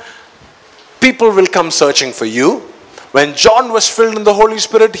 man, people will come searching for you. When John was filled in the Holy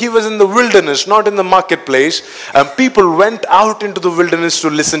Spirit, he was in the wilderness, not in the marketplace. And people went out into the wilderness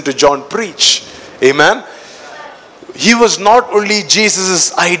to listen to John preach. Amen. He was not only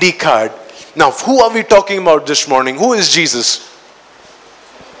Jesus' ID card. Now, who are we talking about this morning? Who is Jesus?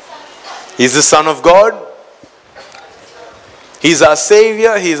 He's the Son of God. He's our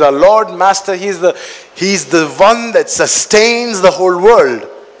Savior. He's our Lord, Master. He's the one that sustains the whole world.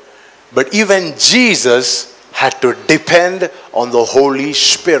 But even Jesus had to depend on the Holy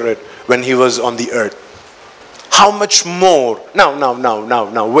Spirit when he was on the earth. How much more?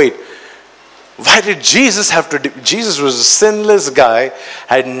 Now, wait. Why did Jesus have to? Jesus was a sinless guy,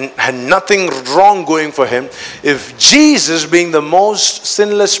 had nothing wrong going for him. If Jesus, being the most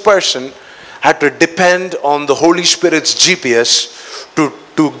sinless person, had to depend on the Holy Spirit's GPS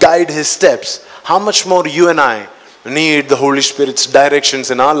to guide his steps, how much more you and I need the Holy Spirit's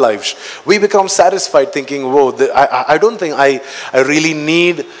directions in our lives? We become satisfied thinking, whoa, I don't think I really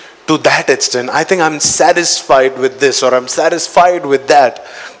need to that extent. I think I'm satisfied with this, or I'm satisfied with that.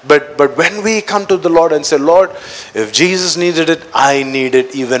 But when we come to the Lord and say, Lord, if Jesus needed it, I need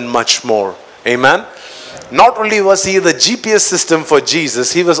it even much more. Amen. Not only was he the GPS system for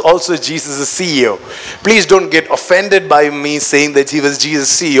Jesus, he was also Jesus' CEO. Please don't get offended by me saying that he was Jesus'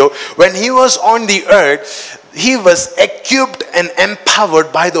 CEO. When he was on the earth, he was equipped and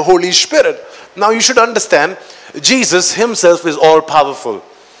empowered by the Holy Spirit. Now you should understand, Jesus himself is all powerful.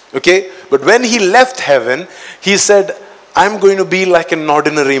 Okay? But when he left heaven, he said, I'm going to be like an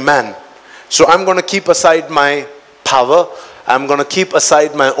ordinary man. So I'm going to keep aside my power. I'm going to keep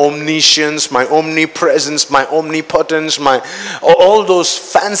aside my omniscience, my omnipresence, my omnipotence, all those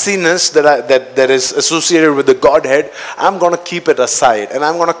fanciness that is associated with the Godhead. I'm going to keep it aside, and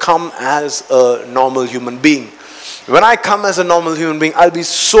I'm going to come as a normal human being. When I come as a normal human being, I'll be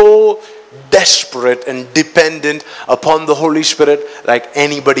so desperate and dependent upon the Holy Spirit like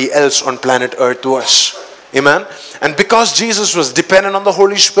anybody else on planet Earth was. Amen. And because Jesus was dependent on the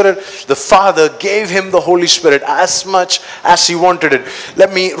Holy Spirit, the Father gave him the Holy Spirit as much as he wanted it.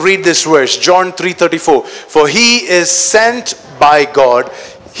 Let me read this verse, John 3:34. For he is sent by God.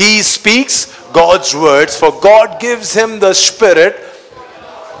 He speaks God's words. For God gives him the Spirit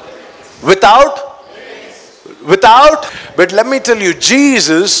without. But let me tell you,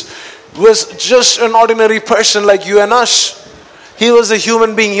 Jesus was just an ordinary person like you and us. He was a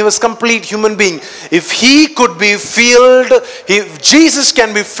human being. He was a complete human being. If he could be filled, if Jesus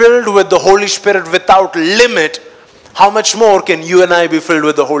can be filled with the Holy Spirit without limit, how much more can you and I be filled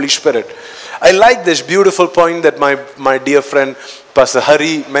with the Holy Spirit? I like this beautiful point that my dear friend Pastor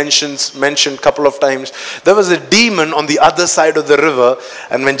Hari mentioned a couple of times. There was a demon on the other side of the river,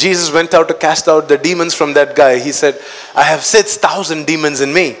 and when Jesus went out to cast out the demons from that guy, he said, I have 6,000 demons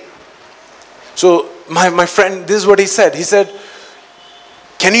in me. So my friend, this is what he said. He said,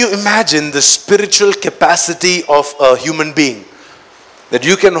 can you imagine the spiritual capacity of a human being? That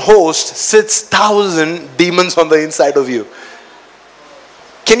you can host 6,000 demons on the inside of you.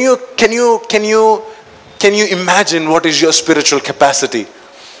 Can you imagine what is your spiritual capacity?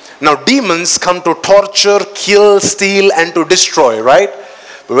 Now demons come to torture, kill, steal, and to destroy, right?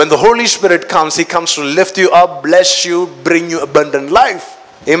 But when the Holy Spirit comes, he comes to lift you up, bless you, bring you abundant life.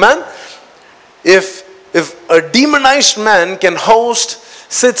 Amen? If a demonized man can host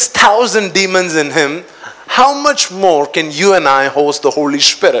 6,000 demons in him, how much more can you and I host the Holy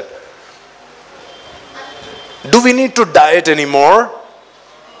Spirit? Do we need to diet anymore?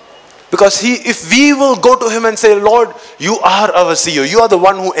 Because if we will go to Him and say, Lord, you are our CEO. You are the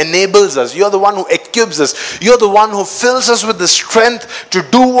one who enables us. You are the one who equips us. You are the one who fills us with the strength to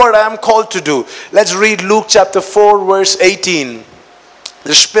do what I am called to do. Let's read Luke chapter 4 verse 18.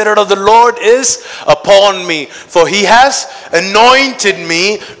 The Spirit of the Lord is upon me, for He has anointed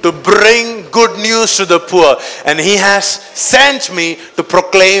me to bring good news to the poor. And He has sent me to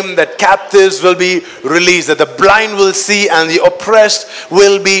proclaim that captives will be released, that the blind will see and the oppressed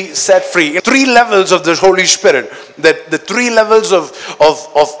will be set free. Three levels of the Holy Spirit. The three levels of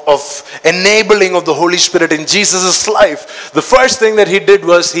enabling of the Holy Spirit in Jesus' life. The first thing that He did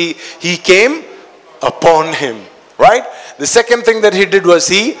was He came upon Him. Right? The second thing that He did was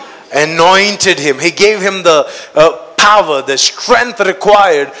He anointed him. He gave him the power, the strength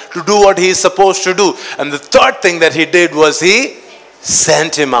required to do what he is supposed to do. And the third thing that He did was He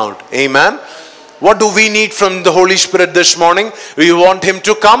sent him out. Amen. What do we need from the Holy Spirit this morning? We want Him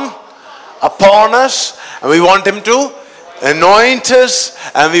to come upon us, and we want Him to anoint us,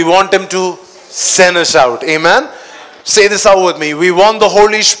 and we want Him to send us out. Amen. Say this out with me. We want the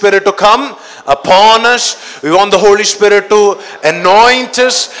Holy Spirit to come upon us. We want the Holy Spirit to anoint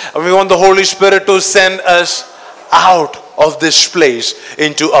us. And we want the Holy Spirit to send us out of this place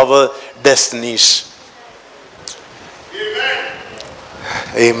into our destinies. Amen.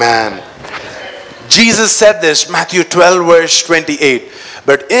 Amen. Jesus said this, Matthew 12 verse 28.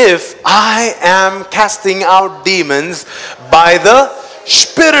 But if I am casting out demons by the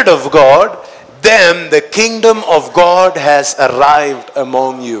Spirit of God, then the kingdom of God has arrived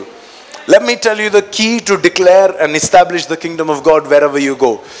among you. Let me tell you the key to declare and establish the kingdom of God wherever you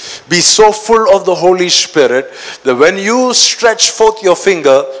go. Be so full of the Holy Spirit that when you stretch forth your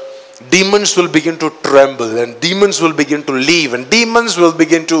finger, demons will begin to tremble, and demons will begin to leave, and demons will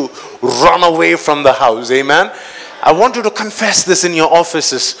begin to run away from the house. Amen. I want you to confess this in your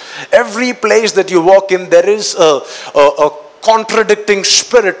offices. Every place that you walk in, there is a contradicting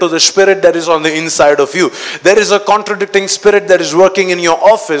spirit to the spirit that is on the inside of you. There is a contradicting spirit that is working in your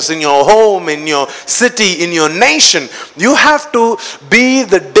office, in your home, in your city, in your nation. You have to be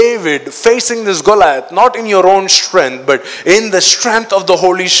the David facing this Goliath, not in your own strength, but in the strength of the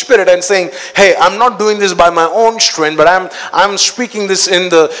Holy Spirit, and saying, hey, I'm not doing this by my own strength, but I'm speaking this in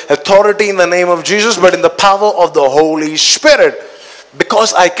the authority in the name of Jesus, but in the power of the Holy Spirit.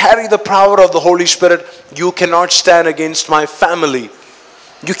 Because I carry the power of the Holy Spirit, you cannot stand against my family.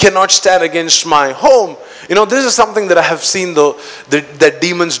 You cannot stand against my home. You know, this is something that I have seen that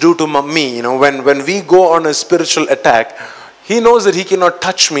demons do to me. You know, when we go on a spiritual attack, he knows that he cannot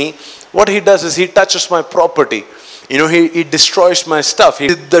touch me. What he does is he touches my property. You know, he destroys my stuff.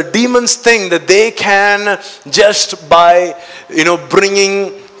 The demons think that they can just by,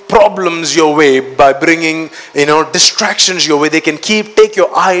 bringing problems your way, by bringing distractions your way, they can take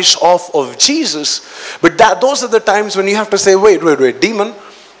your eyes off of Jesus. But those are the times when you have to say, wait, demon,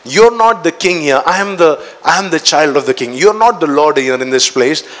 you're not the king here. I am the child of the king. You're not the Lord here in this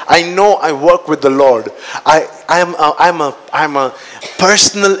place. I know I work with the Lord. I'm a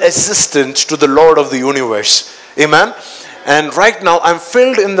personal assistant to the Lord of the universe. Amen. And right now I'm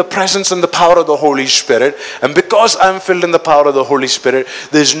filled in the presence and the power of the Holy Spirit. And because I'm filled in the power of the Holy Spirit,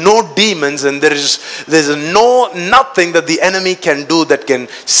 there's no demons and there's nothing that the enemy can do that can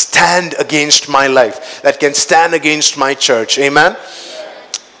stand against my life, that can stand against my church. Amen.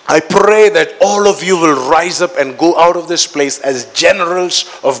 I pray that all of you will rise up and go out of this place as generals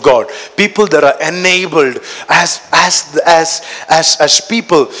of God. People that are enabled as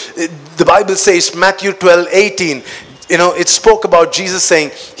people. The Bible says, Matthew 12:18. It spoke about Jesus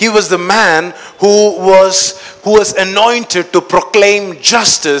saying he was the man who was anointed to proclaim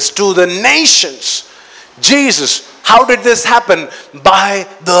justice to the nations. Jesus, how did this happen? By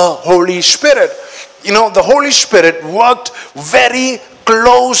the Holy Spirit. The Holy Spirit worked very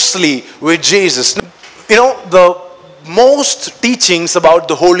closely with Jesus. The most teachings about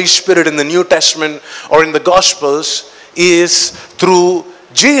the Holy Spirit in the New Testament or in the Gospels is through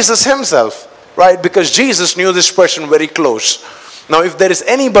Jesus himself. Right? Because Jesus knew this person very close. Now, if there is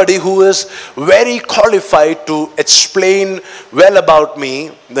anybody who is very qualified to explain well about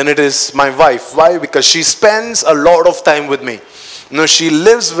me, then it is my wife. Why? Because she spends a lot of time with me. She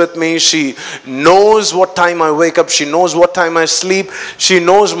lives with me. She knows what time I wake up. She knows what time I sleep. She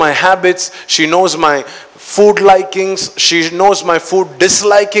knows my habits. She knows my food likings. She knows my food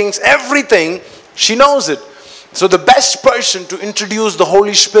dislikings. Everything, she knows it. So the best person to introduce the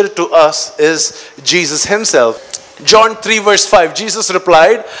Holy Spirit to us is Jesus himself. John 3 verse 5, Jesus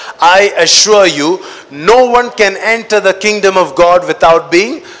replied, I assure you, no one can enter the kingdom of God without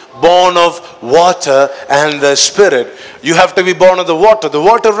being born of water and the Spirit. You have to be born of the water. The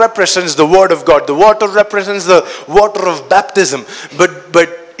water represents the Word of God. The water represents the water of baptism.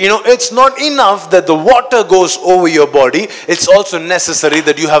 But you know, it's not enough that the water goes over your body. It's also necessary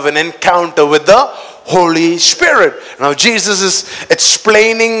that you have an encounter with the Holy Spirit. Now Jesus is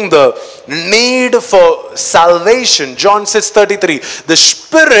explaining the need for salvation. John 6:33. The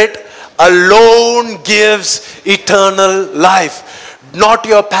Spirit alone gives eternal life. Not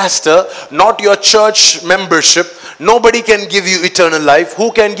your pastor, not your church membership. Nobody can give you eternal life.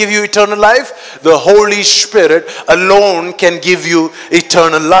 Who can give you eternal life? The Holy Spirit alone can give you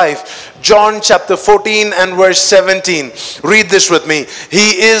eternal life. John chapter 14 and verse 17. Read this with me.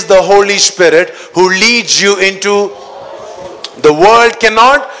 He is the Holy Spirit who leads you into... The world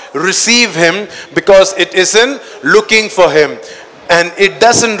cannot receive him because it isn't looking for him. And it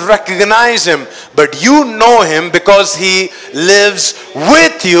doesn't recognize him, but you know him because he lives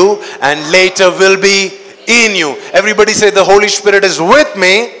with you and later will be in you. Everybody say, the Holy Spirit is with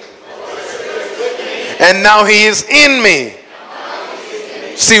me, and now he is in me.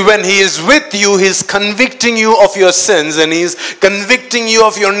 See, when he is with you, he is convicting you of your sins, and he is convicting you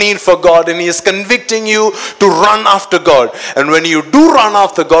of your need for God, and he is convicting you to run after God. And when you do run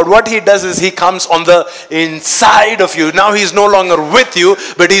after God, what he does is he comes on the inside of you. Now he is no longer with you,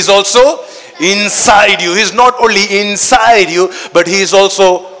 but he is also inside you. He is not only inside you, but he is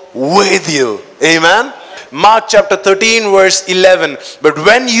also with you. Amen. Mark chapter 13 verse 11. But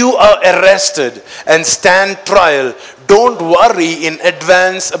when you are arrested and stand trial, don't worry in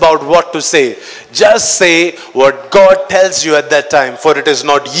advance about what to say. Just say what God tells you at that time, for it is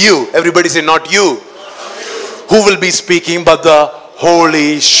not you. Everybody say, not you. Who will be speaking, but the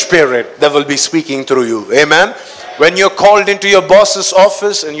Holy Spirit that will be speaking through you. Amen. When you're called into your boss's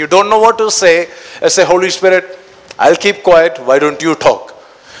office and you don't know what to say, I say, Holy Spirit, I'll keep quiet. Why don't you talk?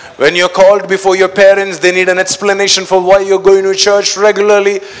 When you're called before your parents, they need an explanation for why you're going to church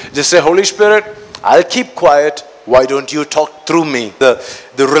regularly. Just say, Holy Spirit, I'll keep quiet. Why don't you talk through me? The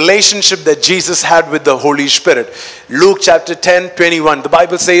relationship that Jesus had with the Holy Spirit. Luke chapter 10:21. The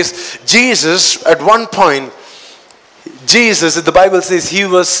Bible says, Jesus, at one point, the Bible says he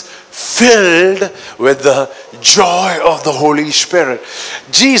was filled with the joy of the Holy Spirit.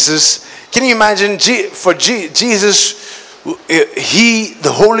 Jesus, can you imagine, for Jesus,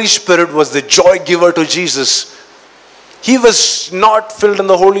 the Holy Spirit was the joy giver to Jesus. He was not filled in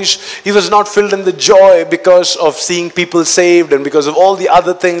he was not filled in the joy because of seeing people saved and because of all the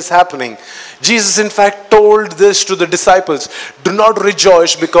other things happening. Jesus in fact told this to the disciples. Do not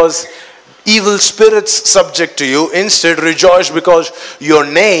rejoice because evil spirits subject to you. Instead rejoice because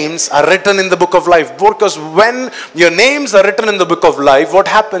your names are written in the book of life. Because when your names are written in the book of life, what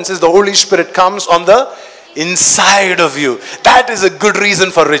happens is the Holy Spirit comes on the inside of you. That is a good reason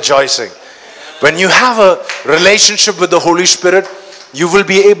for rejoicing. When you have a relationship with the Holy Spirit, you will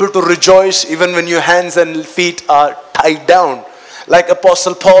be able to rejoice even when your hands and feet are tied down. Like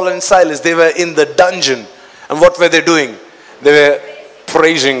Apostle Paul and Silas, they were in the dungeon. And what were they doing? They were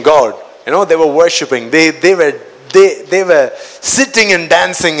praising God. You know, they were worshiping. They were sitting and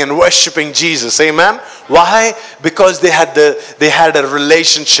dancing and worshiping Jesus. Amen. Why? Because they had a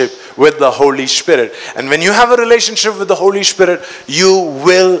relationship with the Holy Spirit. And when you have a relationship with the Holy Spirit, you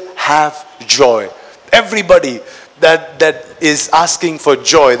will have joy. Everybody that is asking for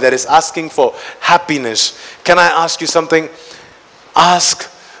joy, that is asking for happiness, can I ask you something? Ask,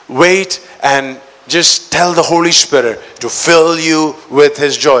 wait, and just tell the Holy Spirit to fill you with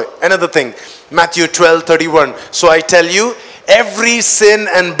his joy. Another thing, Matthew 12:31. So I tell you, every sin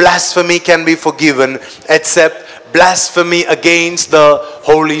and blasphemy can be forgiven except blasphemy against the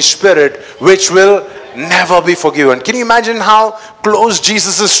Holy Spirit, which will never be forgiven. Can you imagine how close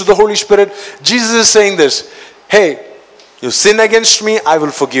Jesus is to the Holy Spirit? Jesus is saying this, hey, you sin against me, I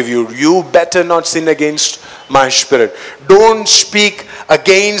will forgive you. You better not sin against my Spirit. Don't speak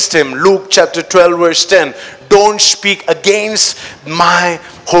against him. Luke chapter 12 verse 10. Don't speak against my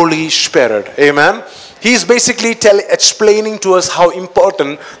Holy Spirit. Amen. He's basically explaining to us how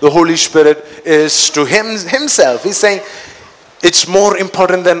important the Holy Spirit is to himself. He's saying, it's more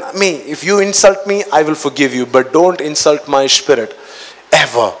important than me. If you insult me, I will forgive you. But don't insult my Spirit.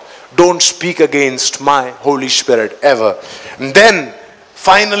 Ever. Don't speak against my Holy Spirit. Ever. And then,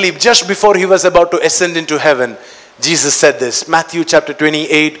 finally, just before he was about to ascend into heaven, Jesus said this. Matthew chapter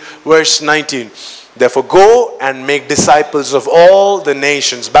 28, verse 19. Therefore, go and make disciples of all the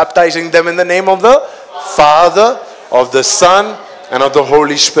nations, baptizing them in the name of the Father, of the Son, and of the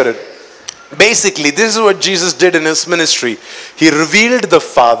Holy Spirit. Basically, this is what Jesus did in his ministry. He revealed the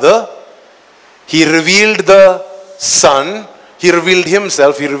Father, he revealed the Son, he revealed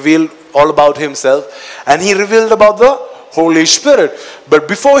himself, he revealed all about himself, and he revealed about the Holy Spirit. But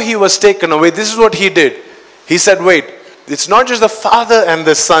before he was taken away, this is what he did. He said, wait, it's not just the Father and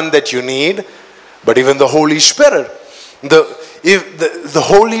the Son that you need, but even the Holy Spirit. The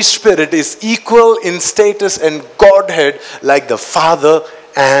Holy Spirit is equal in status and Godhead like the Father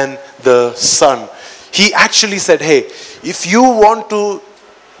and the Son. He actually said, hey, if you want to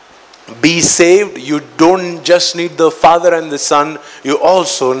be saved, you don't just need the Father and the Son, you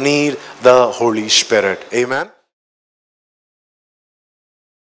also need the Holy Spirit. Amen.